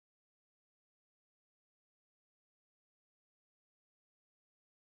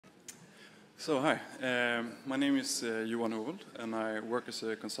Hi, my name is Johan Hovold, and I work as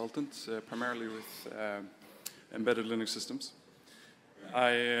a consultant primarily with embedded Linux systems.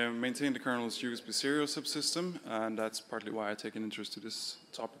 I maintain the kernel's USB serial subsystem, and that's partly why I take an interest to this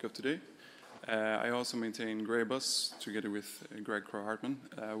topic of today. I also maintain Graybus together with Greg Crow-Hartman,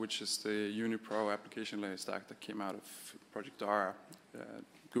 which is the UniPro application layer stack that came out of Project Dara,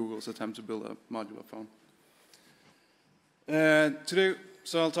 Google's attempt to build a modular phone. Today,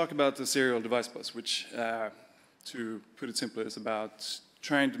 I'll talk about the serial device bus, which, to put it simply, is about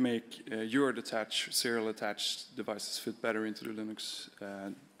trying to make UART-attached, serial-attached devices fit better into the Linux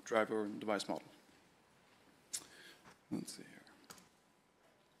driver and device model. Let's see here.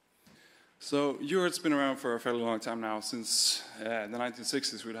 So UART's been around for a fairly long time now. Since the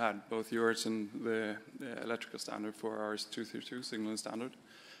 1960s, we've had both UARTs and the electrical standard for RS-232 signaling standard.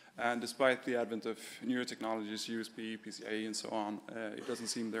 And despite the advent of newer technologies, USB, PCIe, and so on, it doesn't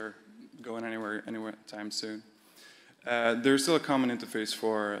seem they're going anywhere time soon. There's still a common interface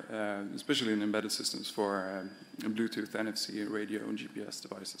for, especially in embedded systems, for Bluetooth, NFC, radio, and GPS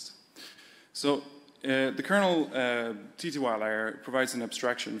devices. So the kernel TTY layer provides an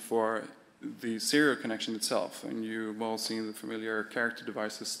abstraction for the serial connection itself. And you've all seen the familiar character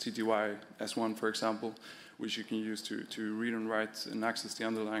devices, TTY S1, for example, which you can use to read and write and access the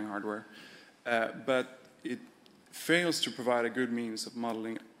underlying hardware. But it fails to provide a good means of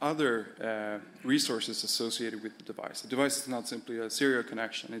modeling other resources associated with the device. The device is not simply a serial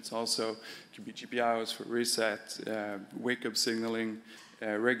connection. It's also, could be GPIOs for reset, wake-up signaling,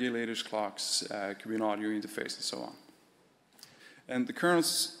 regulators, clocks, could be an audio interface, and so on. And the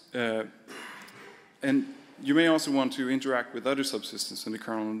kernels, and you may also want to interact with other subsystems in the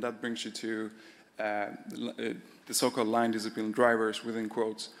kernel, and that brings you to the so-called line discipline drivers within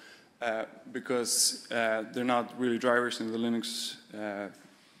quotes, because they're not really drivers in the Linux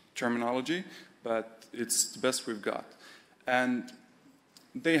terminology, but it's the best we've got. And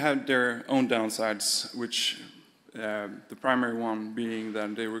they have their own downsides, which the primary one being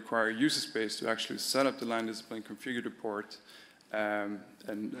that they require user space to actually set up the line discipline, configure the port,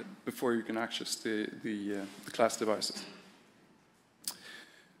 and before you can access the class devices.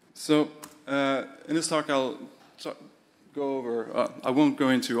 So in this talk, I'll go over, I won't go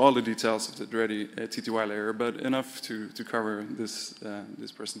into all the details of the Ready TTY layer, but enough to cover this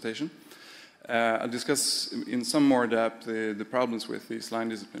presentation. I'll discuss in some more depth the problems with these line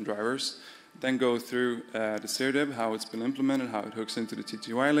discipline drivers, then go through the SERDEV, how it's been implemented, how it hooks into the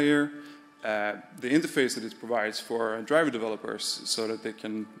TTY layer, the interface that it provides for driver developers so that they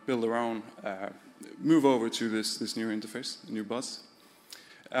can build their own, move over to this new interface, the new bus.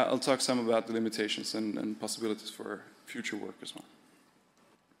 I'll talk some about the limitations and possibilities for future work as well.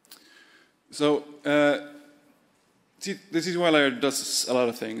 So the TTY layer does a lot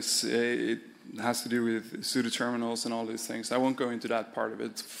of things. It has to do with pseudo terminals and all these things. I won't go into that part of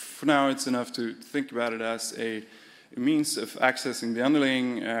it. For now, it's enough to think about it as a means of accessing the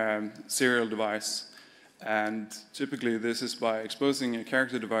underlying serial device. And typically, this is by exposing a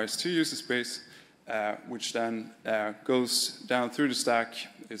character device to user space, which then goes down through the stack.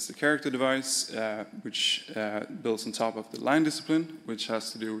 It's the character device, which builds on top of the line discipline, which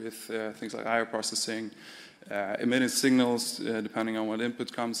has to do with things like I/O processing, emitting signals depending on what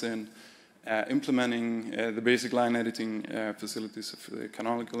input comes in, implementing the basic line editing facilities of the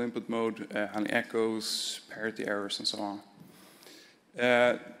canonical input mode, and echoes, parity errors, and so on.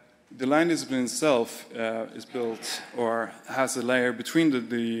 The line discipline itself is built or has a layer between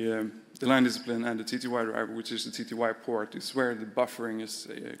the line discipline and the TTY driver, which is the TTY port. It's where the buffering is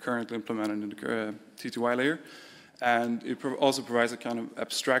currently implemented in the TTY layer. And it also provides a kind of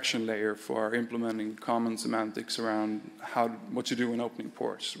abstraction layer for implementing common semantics around what you do when opening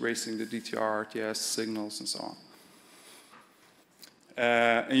ports, raising the DTR, RTS signals, and so on.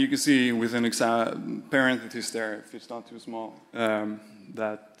 And you can see within parentheses there, if it's not too small,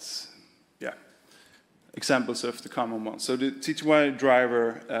 that, yeah, examples of the common ones. So the TTY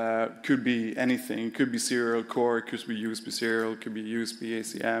driver could be anything. It could be serial core, it could be USB serial, it could be USB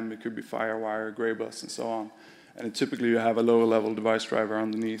ACM, it could be Firewire, Graybus, and so on. And typically you have a lower level device driver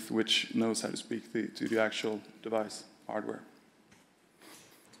underneath which knows how to speak to the actual device hardware.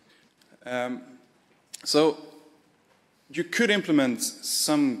 So you could implement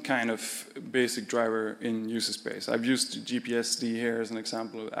some kind of basic driver in user space. I've used GPSD here as an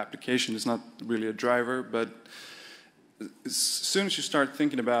example of application. It's not really a driver, but as soon as you start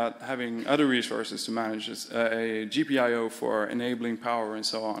thinking about having other resources to manage, a GPIO for enabling power and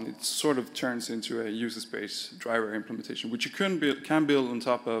so on, it sort of turns into a user space driver implementation, which you can build on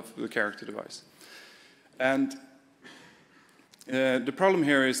top of the character device. And The problem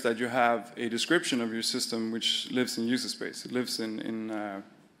here is that you have a description of your system which lives in user space. It lives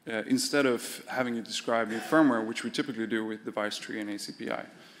instead of having it described in firmware, which we typically do with device tree and ACPI.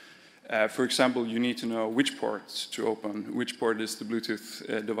 For example, you need to know which ports to open, which port is the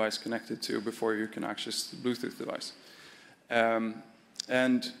Bluetooth device connected to before you can access the Bluetooth device.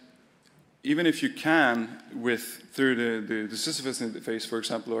 And even if you can, through the syslabus interface, for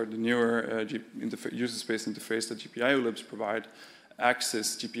example, or the newer user space interface that GPIO libs provide,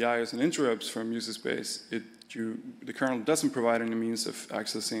 access GPIOs and interrupts from user space, the kernel doesn't provide any means of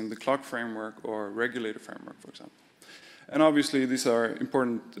accessing the clock framework or regulator framework, for example. And obviously, these are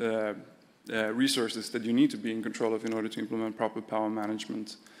important resources that you need to be in control of in order to implement proper power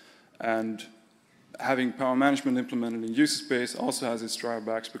management. And having power management implemented in user space also has its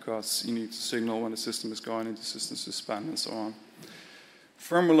drawbacks because you need to signal when the system is going into system suspend and so on.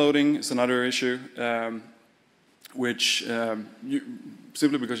 Firmware loading is another issue, which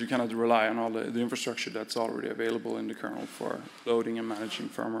simply because you cannot rely on all the infrastructure that's already available in the kernel for loading and managing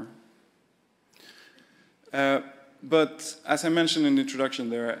firmware. But as I mentioned in the introduction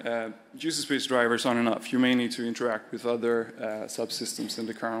there, user space drivers aren't enough. You may need to interact with other subsystems in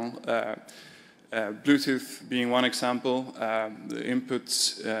the kernel. Bluetooth being one example, the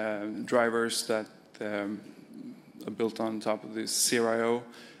inputs drivers that are built on top of this CRIO,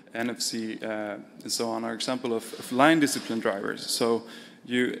 NFC, and so on are example of line discipline drivers. So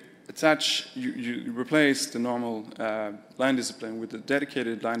you replace the normal line discipline with a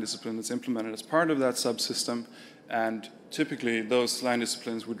dedicated line discipline that's implemented as part of that subsystem, and typically those line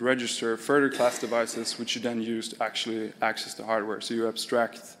disciplines would register further class devices which you then use to actually access the hardware. So you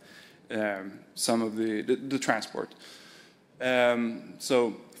abstract some of the transport.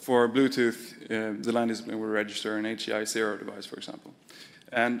 So for Bluetooth, the line discipline will register an HEI 0 device, for example.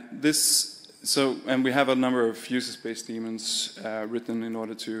 And we have a number of user space daemons written in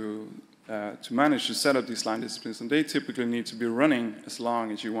order to manage to set up these line disciplines, and they typically need to be running as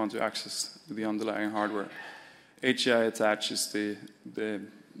long as you want to access the underlying hardware. UART-attached is the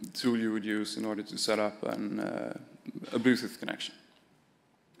tool you would use in order to set up a Bluetooth connection.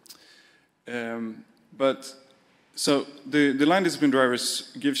 So the line discipline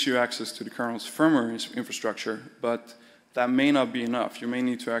drivers gives you access to the kernel's firmware infrastructure, but that may not be enough. You may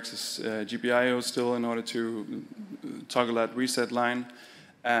need to access GPIO still in order to toggle that reset line,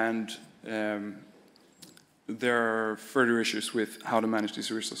 and there are further issues with how to manage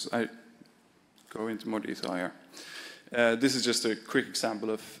these resources. I go into more detail here. This is just a quick example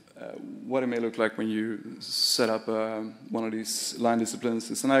of what it may look like when you set up one of these line disciplines.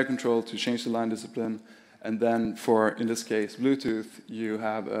 It's an IO control to change the line discipline, and then for, in this case, Bluetooth, you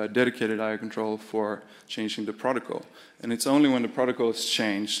have a dedicated IO control for changing the protocol. And it's only when the protocol is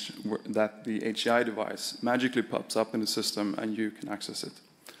changed that the HEI device magically pops up in the system and you can access it.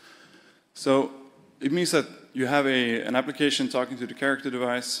 So it means that you have an application talking to the character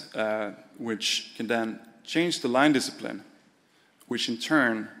device, which can then change the line discipline, which in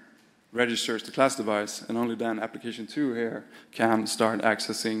turn registers the class device, and only then application 2 here can start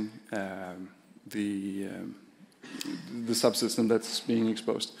accessing the subsystem that's being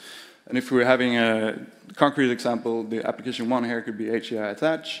exposed. And if we're having a concrete example, the application 1 here could be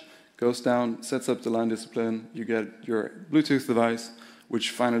HEI-attached, goes down, sets up the line discipline, you get your Bluetooth device,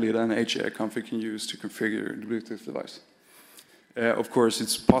 which finally then HEI config can use to configure the Bluetooth device. Of course,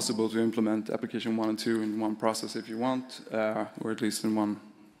 it's possible to implement application 1 and 2 in one process if you want, or at least in one,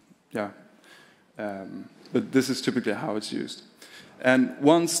 but this is typically how it's used. And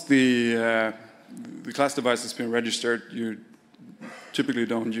once the class device has been registered, you typically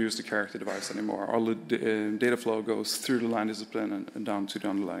don't use the character device anymore. All the data flow goes through the line discipline and down to the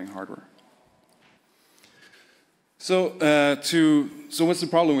underlying hardware. So, so what's the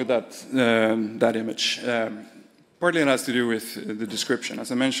problem with that image? Partly it has to do with the description.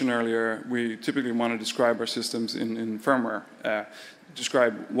 As I mentioned earlier, we typically want to describe our systems in firmware,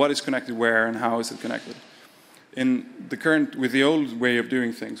 describe what is connected where and how is it connected. With the old way of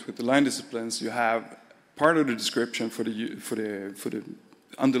doing things, with the line disciplines, you have part of the description for the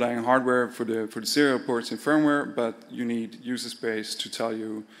underlying hardware, for the serial ports in firmware, but you need user space to tell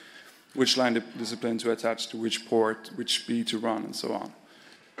you which line discipline to attach to which port, which speed to run, and so on.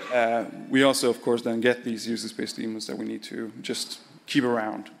 We also, of course, then get these user space daemons that we need to just keep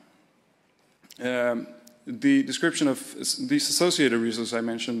around. The description of these associated resources I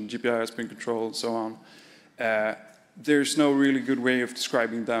mentioned, GPIO, spin control, and so on, there's no really good way of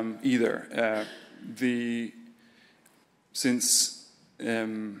describing them either. Since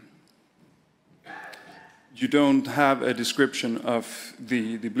you don't have a description of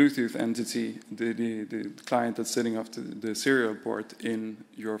the Bluetooth entity, the client that's sitting off the serial port in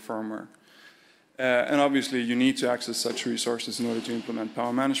your firmware. And obviously, you need to access such resources in order to implement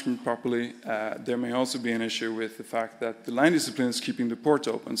power management properly. There may also be an issue with the fact that the line discipline is keeping the port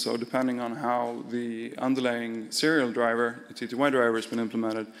open. So depending on how the underlying serial driver, the TTY driver, has been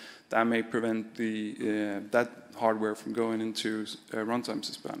implemented, that may prevent that hardware from going into runtime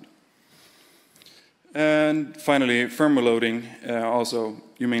suspend. And finally, firmware loading. Also,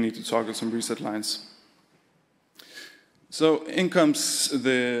 you may need to toggle some reset lines. So in comes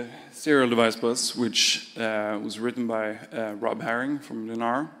the serial device bus, which was written by Rob Herring from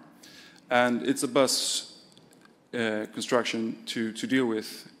Lennar. And it's a bus construction to deal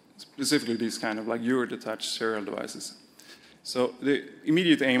with specifically these kind of like UART-attached serial devices. So the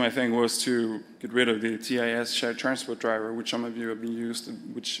immediate aim, I think, was to get rid of the TIS shared transport driver, which some of you have been used,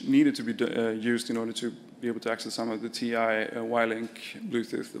 which needed to be used in order to be able to access some of the TI Y-Link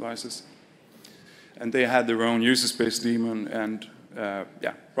Bluetooth devices. And they had their own user space daemon, and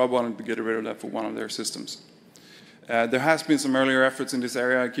yeah, Rob wanted to get rid of that for one of their systems. There has been some earlier efforts in this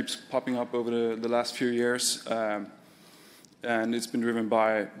area. It keeps popping up over the last few years. And it's been driven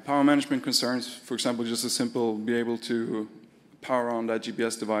by power management concerns. For example, just a simple be able to power on that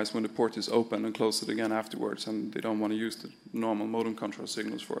GPS device when the port is open and close it again afterwards, and they don't want to use the normal modem control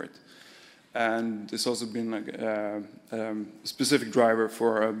signals for it. And there's also been a specific driver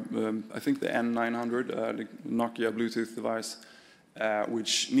for, I think, the N900, the Nokia Bluetooth device,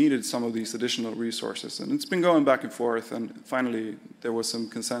 which needed some of these additional resources. And it's been going back and forth, and finally there was some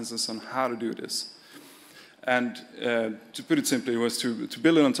consensus on how to do this. And to put it simply, it was to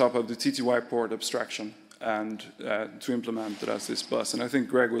build it on top of the TTY port abstraction and to implement it as this bus. And I think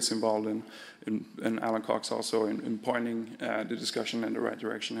Greg was involved and Alan Cox also in pointing the discussion in the right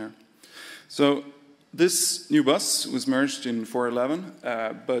direction here. So this new bus was merged in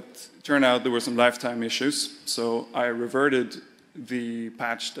 4.11, but it turned out there were some lifetime issues. So I reverted the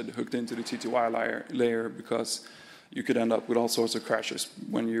patch that hooked into the TTY layer because you could end up with all sorts of crashes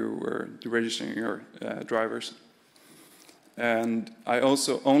when you were deregistering your drivers. And I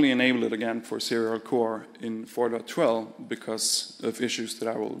also only enabled it again for serial core in 4.12 because of issues that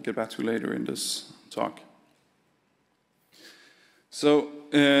I will get back to later in this talk. So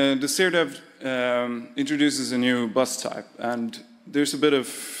the SEERDEV introduces a new bus type, and there's a bit of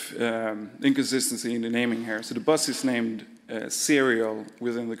inconsistency in the naming here. So the bus is named serial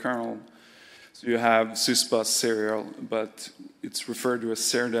within the kernel. So you have sysbus serial, but it's referred to as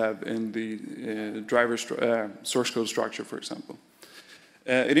SEERDEV in the driver source code structure, for example.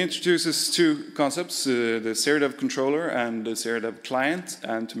 It introduces two concepts, the SEERDEV controller and the SEERDEV client.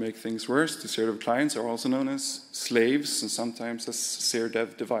 And to make things worse, the SEERDEV clients are also known as slaves and sometimes as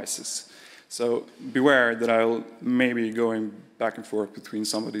SEERDEV devices. So beware that I'll maybe going back and forth between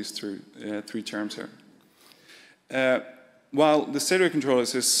some of these three terms here. While the SEERDEV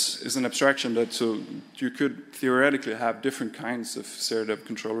controllers is an abstraction that you could theoretically have different kinds of SEERDEV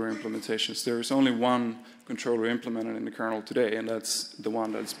controller implementations. There is only one controller implemented in the kernel today, and that's the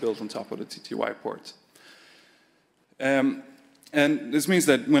one that's built on top of the TTY port. And this means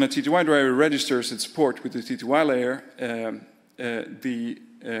that when a TTY driver registers its port with the TTY layer, the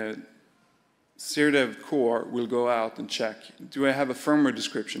SEERDEV core will go out and check, do I have a firmware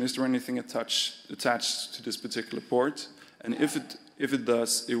description? Is there anything attached to this particular port? And if it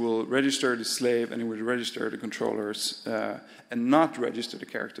does, it will register the slave and it will register the controllers and not register the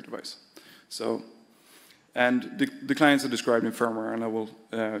character device. So, and the clients are described in firmware, and I will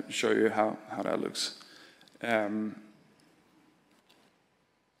show you how that looks.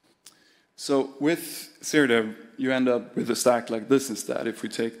 So with SEERDEV, you end up with a stack like this instead. If we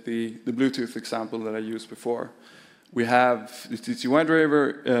take the Bluetooth example that I used before, we have the TTY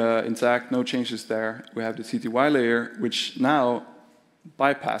driver intact, no changes there. We have the TTY layer, which now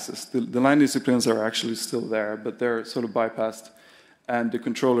bypasses. The line disciplines are actually still there, but they're sort of bypassed, and the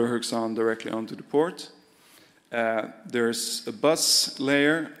controller hooks on directly onto the port. There's a bus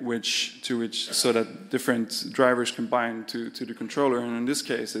layer so that different drivers can bind to the controller, and in this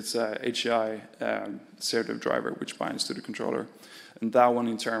case it's a HCI SEERDEV driver which binds to the controller. And that one,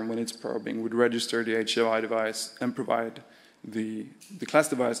 in turn, when it's probing, would register the HCI device and provide the class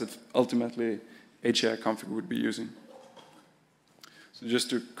device that ultimately HCI config would be using. So just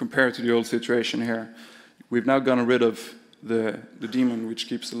to compare to the old situation here, we've now gotten rid of the daemon which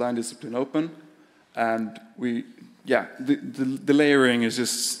keeps the line discipline open, and the layering is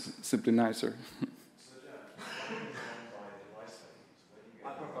just simply nicer.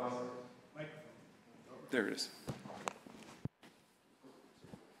 There it is.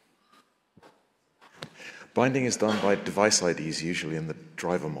 Binding is done by device IDs, usually in the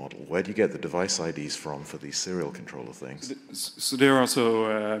driver model. Where do you get the device IDs from for these serial controller things? So they're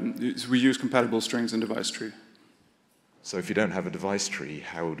also, we use compatible strings in device tree. So if you don't have a device tree,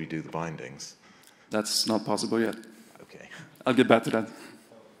 how would we do the bindings? That's not possible yet. Okay. I'll get back to that.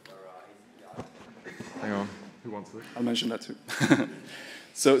 Hang on. Who wants this? I'll mention that too.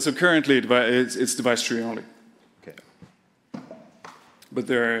 So currently it's device tree only. Okay. But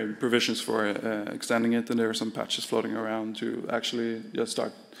there are provisions for extending it, and there are some patches floating around to actually just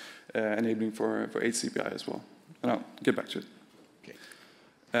start enabling for HCPI as well. And I'll get back to it. Okay.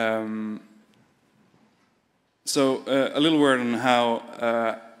 So a little word on how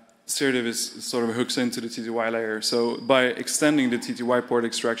SeriDev is sort of hooks into the TTY layer. So by extending the TTY port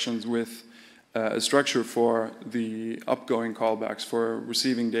extractions with a structure for the upgoing callbacks, for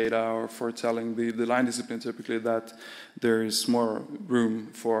receiving data, or for telling the line discipline typically that there is more room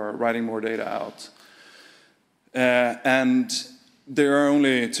for writing more data out. And there are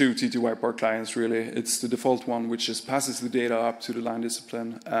only two TTY port clients really. It's the default one, which just passes the data up to the line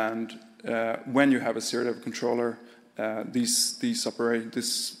discipline, and when you have a SeriDev controller, these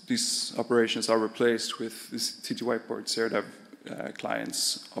operations are replaced with this TTY port SeriDev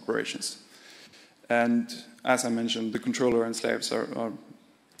client's operations. And as I mentioned, the controller and slaves are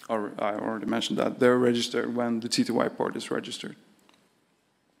I already mentioned that, they're registered when the TTY port is registered.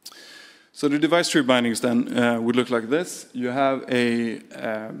 So the device tree bindings then would look like this. You have a,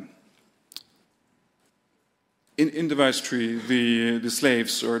 in device tree, the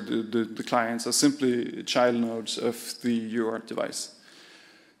slaves or the clients are simply child nodes of the UART device.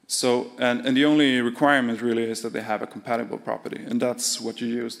 So, and the only requirement really is that they have a compatible property, and that's what you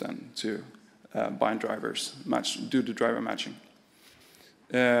use then to bind drivers, do the driver matching.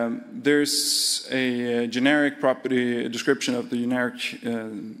 There's a generic property, a description of the generic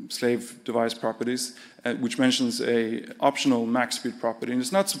slave device properties, which mentions a optional max speed property, and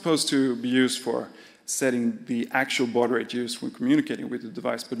it's not supposed to be used for setting the actual baud rate used when communicating with the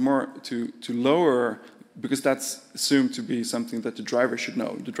device, but more to lower, because that's assumed to be something that the driver should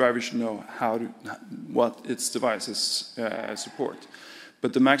know. The driver should know what its devices support.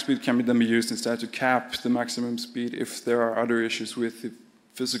 But the max speed can then be used instead to cap the maximum speed if there are other issues with the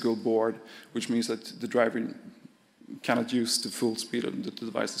physical board, which means that the driver cannot use the full speed that the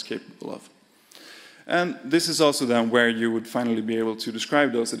device is capable of. And this is also then where you would finally be able to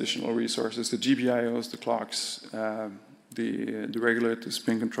describe those additional resources, the GPIOs, the clocks, the regulators,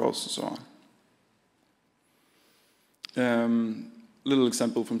 spin controls, and so on. Little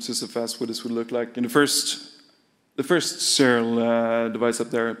example from SysFS what this would look like. In the first serial device up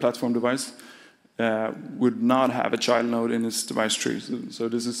there, platform device, would not have a child node in its device tree. So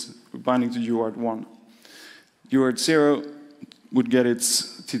this is binding to UART1. UART0 would get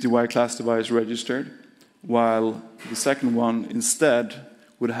its TTY class device registered, while the second one instead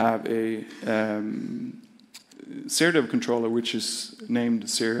would have a SeriDev controller, which is named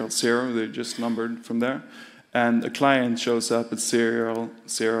serial 0, they're just numbered from there, and a client shows up at serial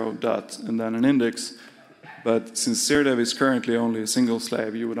 0 dot and then an index. But since SeriDev is currently only a single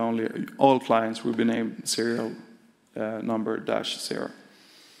slave, you would all clients would be named serial number -0.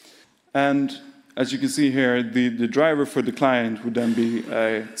 And as you can see here, the driver for the client would then be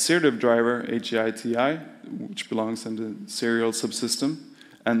a SeriDev driver, HEI-TI, which belongs in the serial subsystem.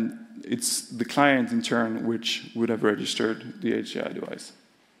 And it's the client in turn which would have registered the HEI device.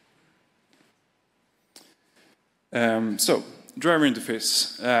 So, driver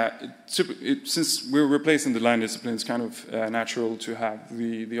interface. Since we're replacing the line discipline, it's kind of natural to have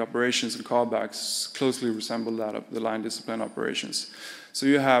the operations and callbacks closely resemble that of the line discipline operations. So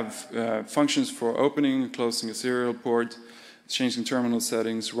you have functions for opening and closing a serial port, changing terminal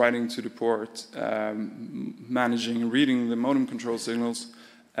settings, writing to the port, managing and reading the modem control signals,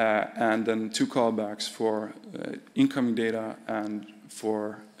 and then 2 callbacks for incoming data and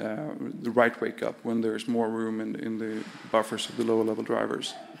for the write wake up when there's more room in the buffers of the lower level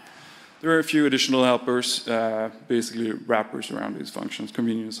drivers. There are a few additional helpers, basically wrappers around these functions,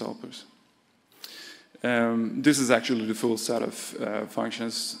 convenience helpers. This is actually the full set of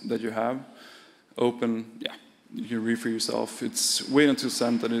functions that you have. Open, yeah, you can read for yourself. It's wait until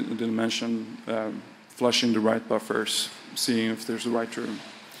sent that it didn't mention, flushing the write buffers, seeing if there's a write room.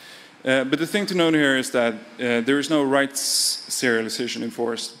 But the thing to note here is that there is no writes serialization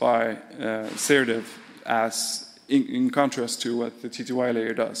enforced by SeriDev, as in contrast to what the TTY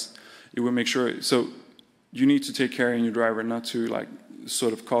layer does. It will make sure, so you need to take care in your driver not to like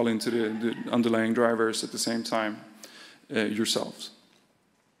sort of call into the underlying drivers at the same time yourselves.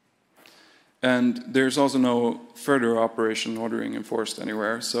 And there's also no further operation ordering enforced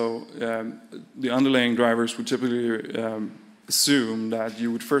anywhere. So the underlying drivers would typically assume that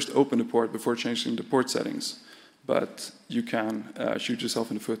you would first open the port before changing the port settings. But you can shoot yourself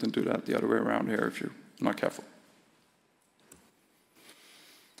in the foot and do that the other way around here if you're not careful.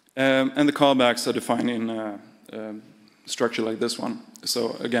 And the callbacks are defined in a structure like this one.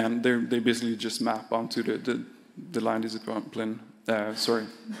 So again, they basically just map onto the line discipline. So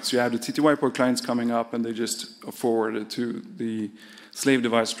you have the TTY port clients coming up, and they just forward it to the slave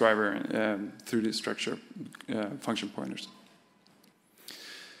device driver through the structure function pointers.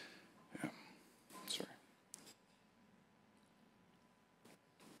 Yeah. Sorry.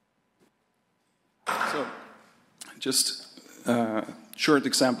 So just a short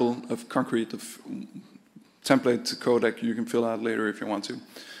example of concrete of template codec you can fill out later if you want to.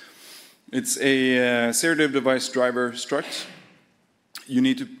 It's a serial device driver struct. You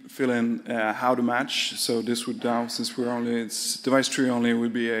need to fill in how to match. So this would now, since we're only, it's device tree only,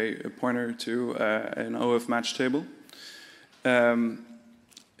 would be a pointer to an OF match table. You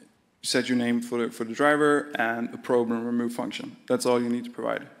set your name for the driver and a probe and remove function. That's all you need to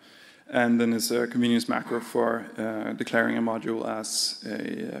provide. And then there's a convenience macro for declaring a module as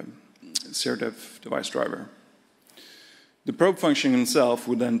a serial device driver. The probe function itself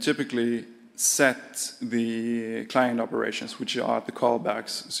would then typically set the client operations, which are the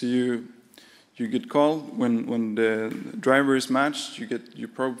callbacks. So you get called when the driver is matched, you get your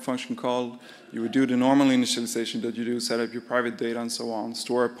probe function called, you would do the normal initialization that you do, set up your private data and so on,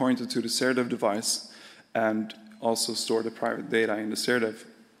 store a pointer to the serial device, and also store the private data in the serial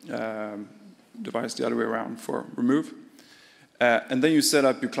device the other way around for remove. And then you set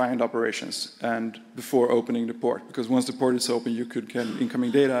up your client operations and before opening the port, because once the port is open, you could get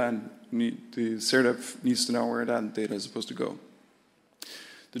incoming data and the serial needs to know where that data is supposed to go.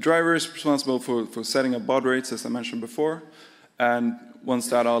 The driver is responsible for setting up baud rates, as I mentioned before, and once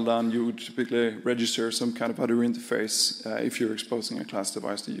that's all done, you would typically register some kind of other interface if you're exposing a class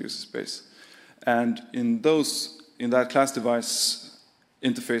device to user space. And in that class device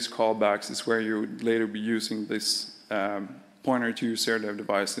interface callbacks is where you would later be using this pointer to your serial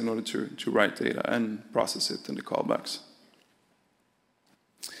device in order to write data and process it in the callbacks.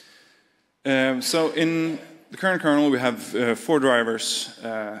 So in the current kernel, we have 4 drivers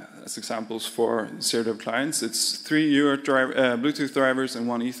as examples for serial clients. It's 3 UART Bluetooth drivers and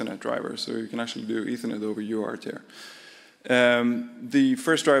 1 Ethernet driver, so you can actually do Ethernet over UART here. The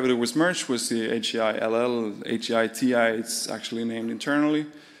first driver that was merged was the HEI-LL, HEI-TI, it's actually named internally,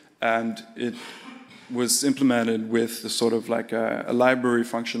 and it was implemented with sort of like a library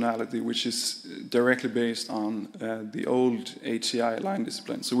functionality which is directly based on the old HEI line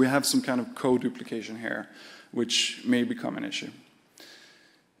discipline. So we have some kind of code duplication here, which may become an issue.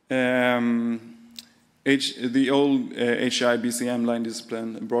 The old HEI BCM line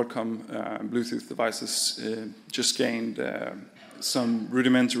discipline and Broadcom Bluetooth devices just gained some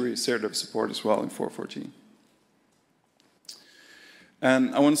rudimentary serial support as well in 4.14.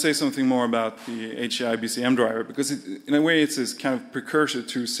 And I want to say something more about the HEI BCM driver, because in a way it's this kind of precursor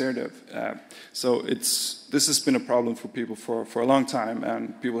to serial. So this has been a problem for people for a long time,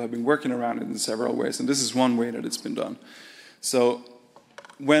 and people have been working around it in several ways, and this is one way that it's been done. So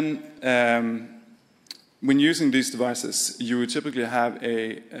when using these devices, you would typically have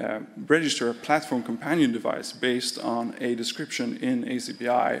a register a platform companion device based on a description in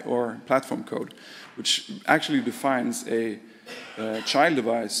ACPI or platform code, which actually defines a child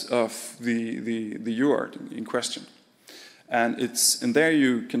device of the UART in question. And there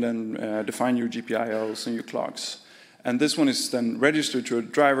you can then define your GPIOs and your clocks. And this one is then registered to a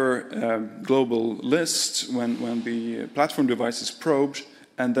driver global list when the platform device is probed,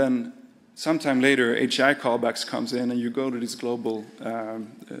 and then sometime later HEI callbacks comes in and you go to this global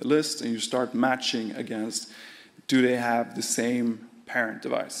list and you start matching against, do they have the same parent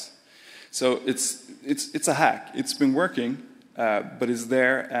device? So it's a hack. It's been working. But it's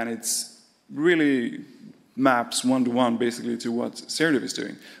there, and it's really maps one-to-one basically to what serial is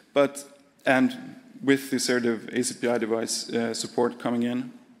doing. And with the serial ACPI device support coming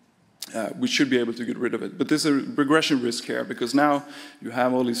in, we should be able to get rid of it. But there's a regression risk here, because now you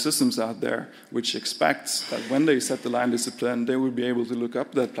have all these systems out there which expect that when they set the line discipline, they would be able to look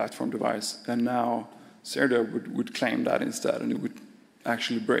up that platform device, and now serial would claim that instead, and it would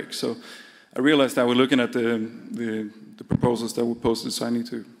actually break. So I realized that we're looking at the proposals that were posted, so I need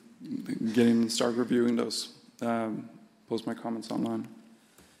to get in and start reviewing those, post my comments online.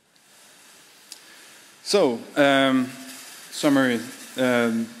 So, summary.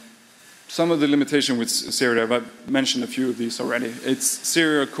 Some of the limitation with serial, I've mentioned a few of these already. It's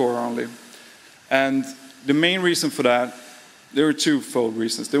serial core only. And the main reason for that, there were twofold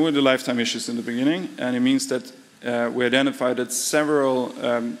reasons. There were the lifetime issues in the beginning, and it means that we identified that several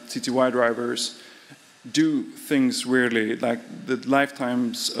TTY drivers do things weirdly, like the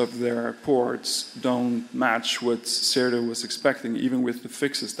lifetimes of their ports don't match what Cerda was expecting, even with the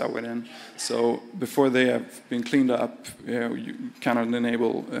fixes that went in. So before they have been cleaned up, you cannot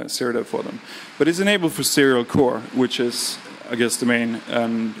enable Cerda for them. But it's enabled for serial core, which is, I guess, the main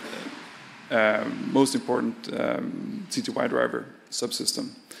and most important TTY driver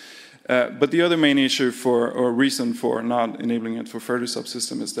subsystem. But the other main issue or reason for not enabling it for further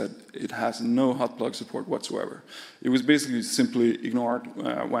subsystem is that it has no hot plug support whatsoever. It was basically simply ignored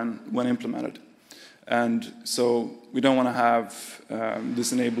when implemented. And so we don't want to have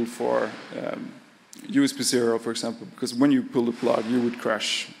this enabled for USB serial, for example, because when you pull the plug, you would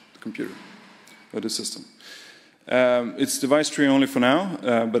crash the computer or the system. It's device tree only for now,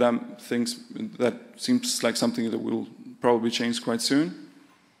 but that seems like something that will probably change quite soon.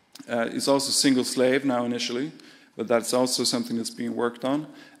 It's also single slave now initially, but that's also something that's being worked on.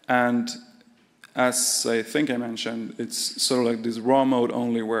 And as I think I mentioned, it's sort of like this raw mode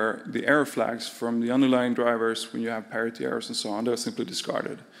only where the error flags from the underlying drivers, when you have parity errors and so on, they're simply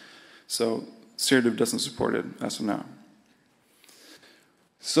discarded. So Cerda doesn't support it as of now.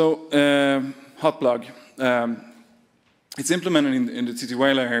 So hot plug. It's implemented in the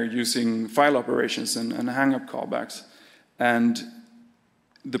TTY layer using file operations and hang-up callbacks. And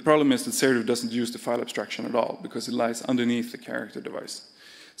the problem is that Cerda doesn't use the file abstraction at all because it lies underneath the character device.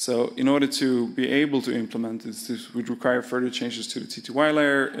 So in order to be able to implement this would require further changes to the TTY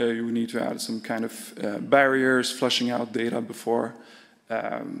layer. You would need to add some kind of barriers, flushing out data before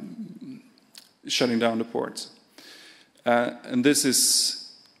shutting down the ports. And this is,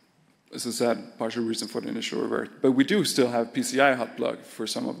 as I said, partial reason for the initial revert. But we do still have PCI hot plug for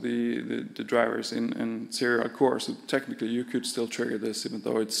some of the drivers in serial core. So technically you could still trigger this, even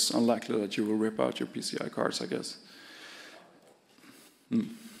though it's unlikely that you will rip out your PCI cards, I guess.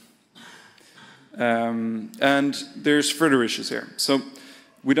 And there's further issues here. So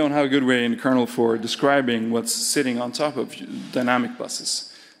we don't have a good way in the kernel for describing what's sitting on top of dynamic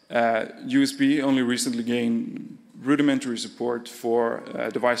buses. USB only recently gained rudimentary support for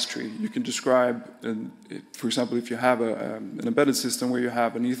device tree. You can describe, for example, if you have an embedded system where you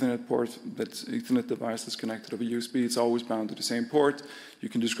have an Ethernet port, that's Ethernet device that's connected over USB, it's always bound to the same port. You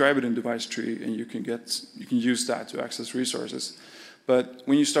can describe it in device tree, and you can use that to access resources. But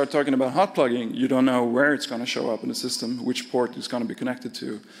when you start talking about hot plugging, you don't know where it's going to show up in the system, which port it's going to be connected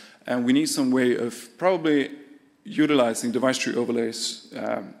to, and we need some way of probably utilizing device tree overlays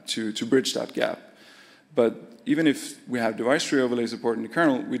to bridge that gap. But even if we have device tree overlay support in the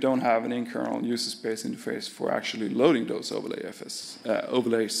kernel, we don't have an in-kernel user space interface for actually loading those overlays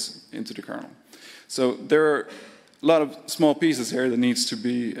into the kernel. So there are a lot of small pieces here that needs to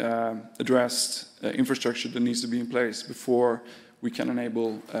be addressed, infrastructure that needs to be in place before we can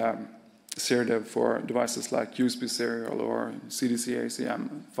enable Cerda for devices like USB serial or CDC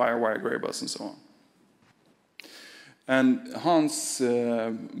ACM, Firewire Graybus, and so on. And Hans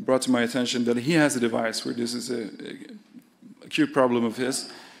brought to my attention that he has a device where this is a acute problem of his.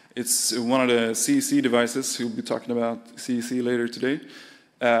 It's one of the CEC devices, he'll be talking about CEC later today,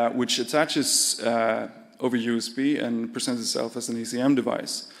 which attaches over USB and presents itself as an ECM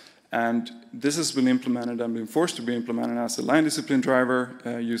device. And this has been implemented and been forced to be implemented as a line discipline driver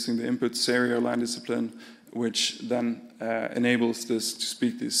using the input serial line discipline, which then enables this to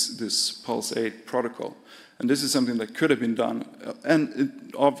speak this Pulse 8 protocol. And this is something that could have been done, and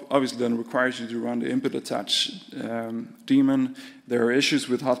it obviously then requires you to run the input-attached daemon. There are issues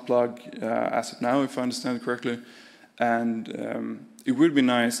with hot plug as of now, if I understand it correctly, and it would be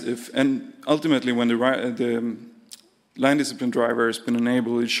nice if, and ultimately when the line discipline driver has been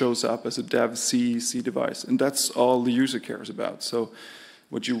enabled, it shows up as a dev CEC device, and that's all the user cares about. So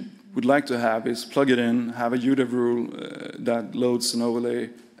what you would like to have is plug it in, have a UDEV rule that loads an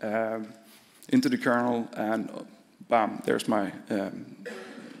overlay into the kernel, and bam, there's my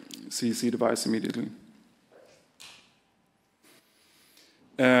CEC device immediately.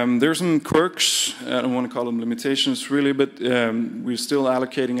 There's some quirks, I don't want to call them limitations really, but we're still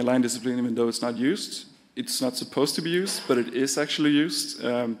allocating a line discipline even though it's not used. It's not supposed to be used, but it is actually used.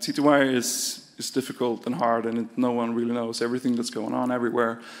 TTY is difficult and hard, and no one really knows everything that's going on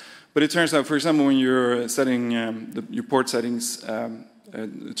everywhere. But it turns out, for example, when you're setting your port settings,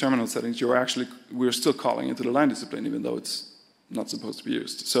 terminal settings, we're still calling into the line discipline even though it's not supposed to be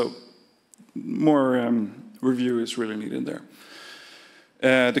used. So more review is really needed there.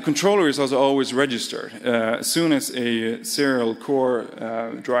 The controller is also always registered. As soon as a serial core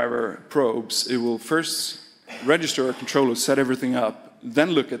driver probes, it will first register a controller, set everything up,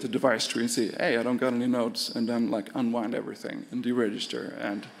 then look at the device tree and see, hey, I don't got any nodes, and then like unwind everything and deregister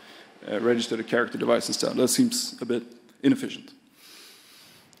and register the character device instead. That seems a bit inefficient.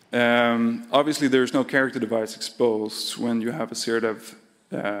 Obviously, there is no character device exposed when you have a SeriDev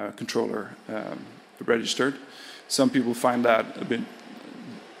controller registered. Some people find that a bit.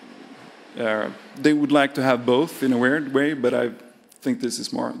 They would like to have both in a weird way, but I think this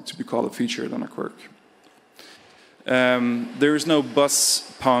is more to be called a feature than a quirk. There is no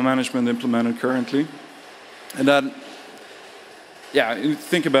bus power management implemented currently, and that, yeah,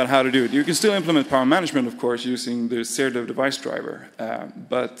 think about how to do it. You can still implement power management, of course, using the SeriDev device driver,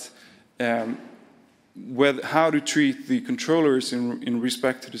 but how to treat the controllers in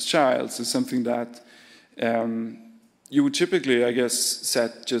respect to the childs is something that you would typically, I guess,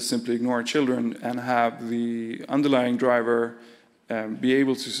 set just simply ignore children and have the underlying driver be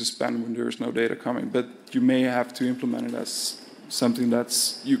able to suspend when there is no data coming. But you may have to implement it as something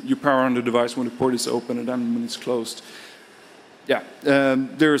that's, you power on the device when the port is open and then when it's closed. Yeah,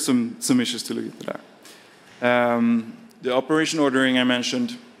 there are some issues to look at that. The operation ordering I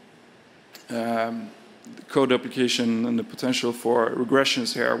mentioned, the code application and the potential for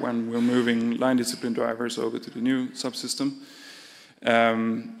regressions here when we're moving line discipline drivers over to the new subsystem.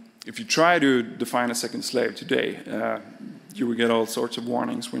 If you try to define a second slave today, you will get all sorts of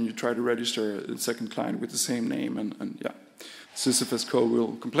warnings when you try to register a second client with the same name, and yeah, Sisyphus code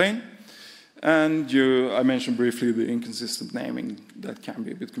will complain. And I mentioned briefly the inconsistent naming that can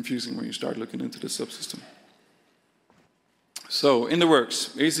be a bit confusing when you start looking into the subsystem. So, in the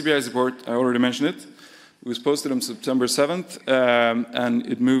works, ACPI support, I already mentioned it. It was posted on September 7th, and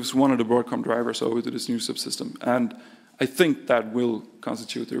it moves one of the Broadcom drivers over to this new subsystem. And I think that will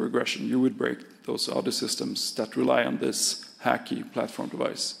constitute a regression. You would break those other systems that rely on this hacky platform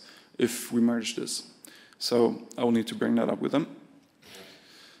device if we merge this. So I will need to bring that up with them.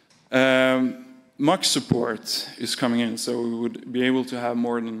 MUX support is coming in, so we would be able to have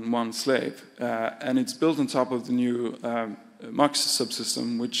more than one slave. And it's built on top of the new MUX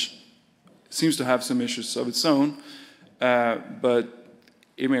subsystem, which seems to have some issues of its own, but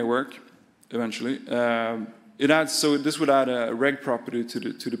it may work eventually. So this would add a reg property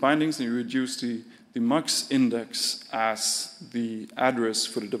to the bindings, and you would use the MUX index as the address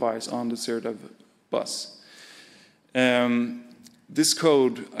for the device on the SeriDev bus. This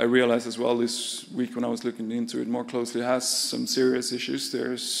code, I realized as well this week when I was looking into it more closely, has some serious issues.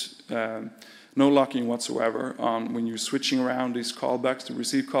 There's no locking whatsoever on when you're switching around these callbacks to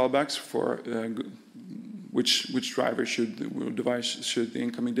receive callbacks for which driver device should the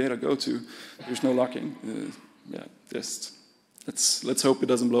incoming data go to. There's no locking. Yeah, just let's hope it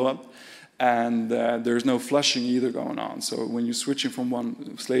doesn't blow up. And there's no flushing either going on. So when you're switching from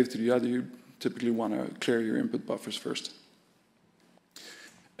one slave to the other, you typically want to clear your input buffers first.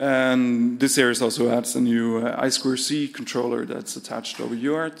 And this series also adds a new I2C controller that's attached over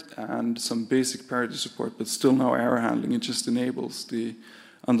UART and some basic parity support, but still no error handling. It just enables the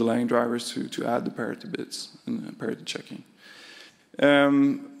underlying drivers to add the parity bits and parity checking.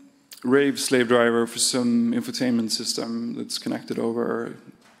 Rave slave driver for some infotainment system that's connected over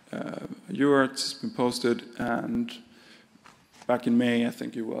UART has been posted, and back in May, I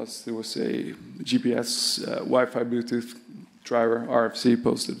think it was, there was a GPS Wi-Fi Bluetooth driver, RFC,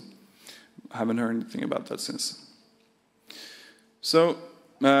 posted. I haven't heard anything about that since. So,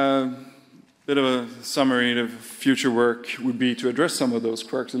 bit of a summary of future work would be to address some of those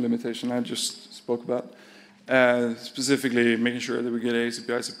quirks and limitations I just spoke about. Specifically, making sure that we get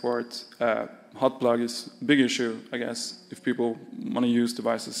ACPI support. Hot plug is a big issue, I guess, if people want to use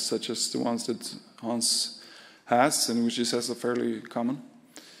devices such as the ones that Hans has, and which is also fairly common.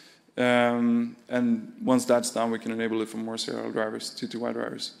 And once that's done, we can enable it for more serial drivers, T2Y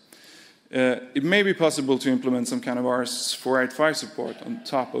drivers. It may be possible to implement some kind of RS-485 support on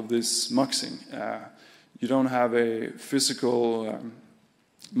top of this muxing. You don't have a physical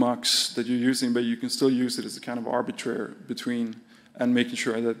mux that you're using, but you can still use it as a kind of arbitrator between and making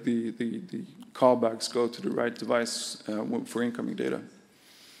sure that the callbacks go to the right device for incoming data.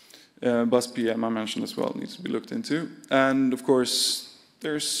 Bus PM I mentioned as well needs to be looked into. And of course,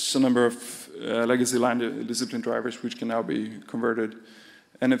 there's a number of legacy line discipline drivers which can now be converted.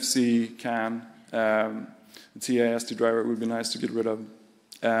 NFC, CAN, the TISD driver would be nice to get rid of.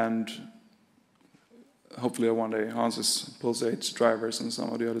 And hopefully one day Hans's Pulse 8 drivers and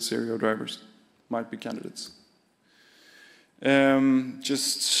some of the other serial drivers might be candidates.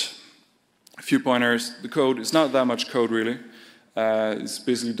 Just a few pointers. The code is not that much code really. It's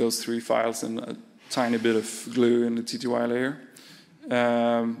basically those 3 files and a tiny bit of glue in the TTY layer.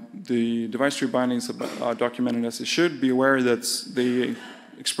 The device tree bindings are documented as they should. Be aware that they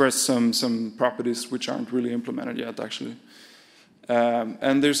express some properties which aren't really implemented yet, actually.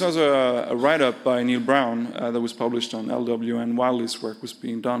 And there's also a write-up by Neil Brown that was published on LWN while this work was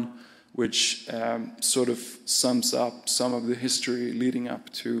being done, which sort of sums up some of the history leading up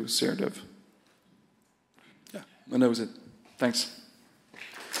to SeriDev. Yeah, and that was it. Thanks.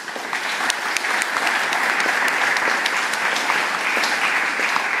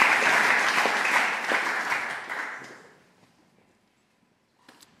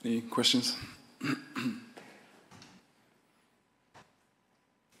 Any questions?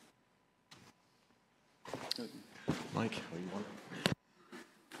 Mike,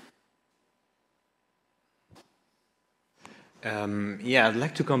 yeah, I'd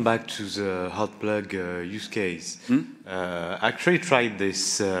like to come back to the hot plug use case. I actually tried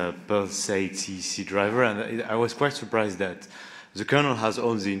this PCIe driver, and I was quite surprised that the kernel has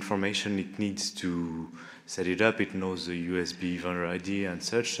all the information it needs to set it up. It knows the USB vendor ID and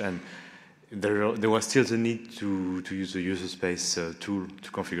such, and there was still the need to use the user space tool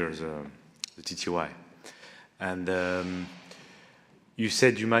to configure the TTY. And you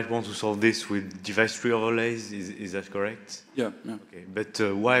said you might want to solve this with device tree overlays. Is that correct? Yeah. Yeah. Okay, but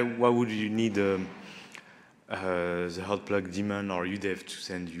why would you need the hot plug daemon or UDEV to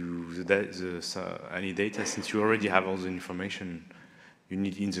send you any data, since you already have all the information you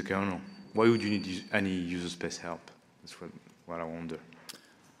need in the kernel? Why would you need any user space help? That's what I wonder.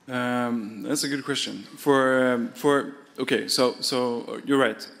 That's a good question. Okay, so you're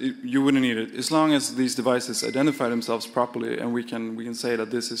right. You wouldn't need it as long as these devices identify themselves properly, and we can say that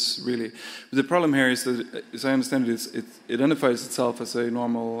this is really. But the problem here is that, as I understand it, it identifies itself as a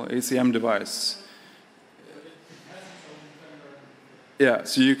normal ACM device. Yeah,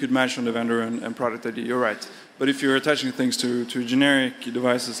 so you could match on the vendor and product ID. You're right. But if you're attaching things to generic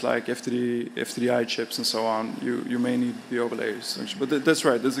devices like FTDI chips and so on, you may need the overlays. But that's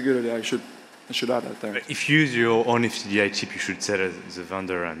right. That's a good idea. I should add that there. If you use your own FTDI chip, you should set as the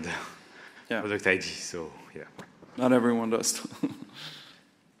vendor and product ID. So yeah. Not everyone does.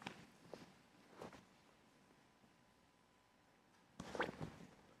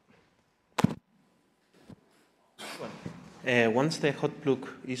 Once the hot plug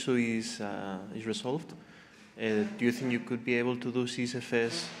issue is resolved, do you think you could be able to do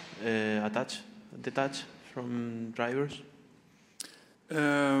CSFS detach from drivers?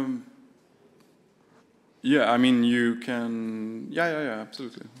 Yeah, I mean, you can. Yeah,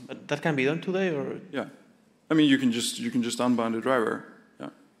 absolutely. But that can be done today, or? Yeah, I mean, you can just unbind the driver. Yeah.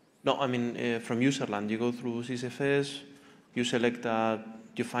 No, I mean from userland, you go through CSFS, you select,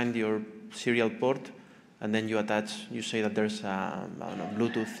 you find your serial port, and then you attach. You say that there's a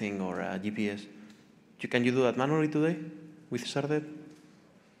Bluetooth thing or a GPS. Can you do that manually today with SeriDev?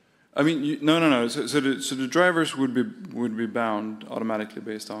 I mean, no. So the drivers would be bound automatically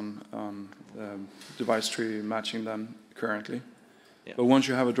based on device tree matching them currently. Yeah. But once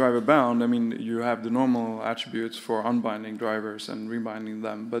you have a driver bound, I mean, you have the normal attributes for unbinding drivers and rebinding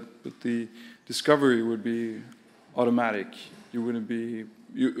them. But the discovery would be automatic. You wouldn't be.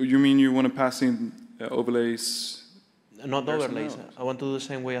 You mean you want to pass in overlays? Not overlays. I want to do the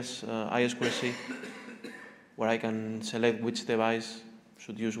same way as I2C, where I can select which device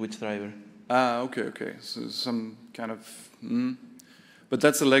should use which driver. Okay. So some kind of. But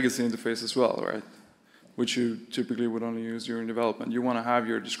that's a legacy interface as well, right? Which you typically would only use during development. You want to have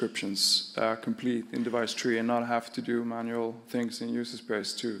your descriptions complete in device tree and not have to do manual things in user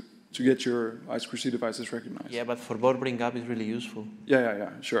space to get your I2C devices recognized. Yeah, but for board bring up is really useful. Yeah,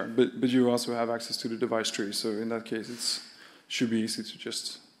 sure. But you also have access to the device tree, so in that case it should be easy to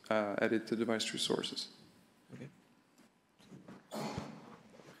just edit the device tree sources. Okay.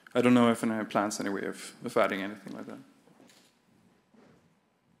 I don't know if I have plans anyway of adding anything like that.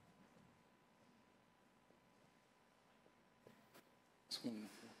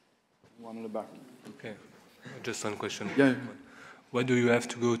 One in the back. Okay, just one question. Yeah. Why do you have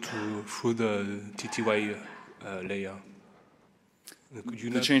to go through the TTY layer? Could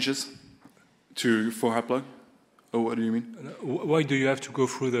you the changes for hot plug? Oh, what do you mean? Why do you have to go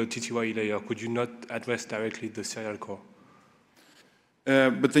through the TTY layer? Could you not address directly the serial core?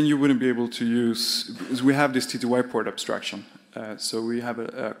 But then you wouldn't be able to use, because we have this TTY port abstraction. So we have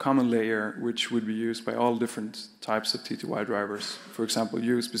a common layer which would be used by all different types of TTY drivers. For example,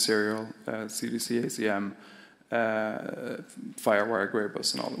 USB serial, CDC, ACM, Firewire,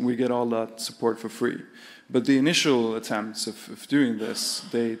 Graybus, and all. We get all that support for free. But the initial attempts of doing this,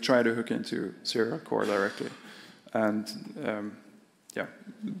 they try to hook into serial core directly. And yeah,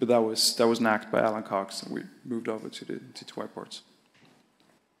 but that was knacked by Alan Cox, and we moved over to the TTY ports.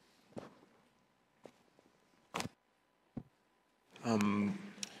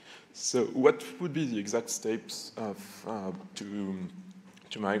 So what would be the exact steps of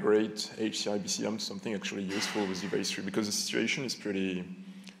to migrate HCI BCM to something actually useful with device 3? Because the situation is pretty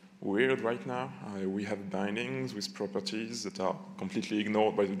weird right now. We have bindings with properties that are completely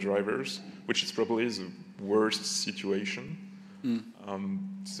ignored by the drivers, which is probably the worst situation.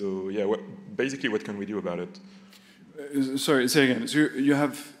 So yeah, basically what can we do about it? Sorry, say again. So you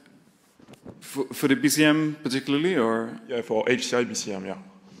have, for the BCM particularly, or? Yeah, for HCI BCM, yeah.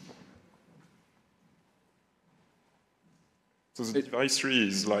 So the device 3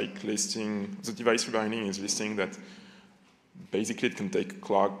 is like listing, the device 3 binding is listing that basically it can take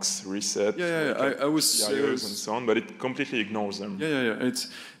clocks, reset, I was and so on, but it completely ignores them.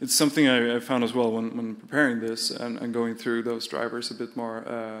 It's something I found as well when preparing this and going through those drivers a bit more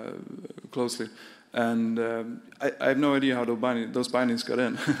closely. And I have no idea how those bindings got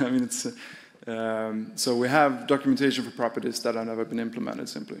in. I mean, it's so we have documentation for properties that have never been implemented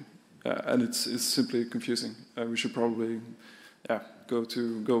simply, and it's simply confusing. We should probably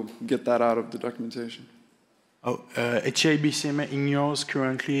go get that out of the documentation. HCI BCM ignores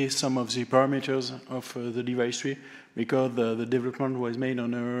currently some of the parameters of the device 3 because the development was made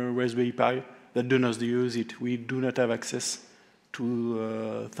on a Raspberry Pi that do not use it. We do not have access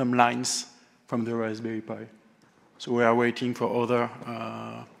to thumb lines from the Raspberry Pi. So we are waiting for other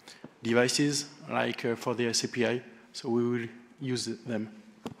devices, like for the SAPI, so we will use them.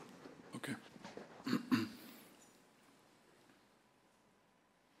 Okay.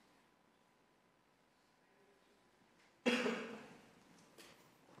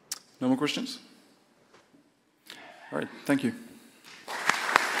 No more questions? All right, thank you.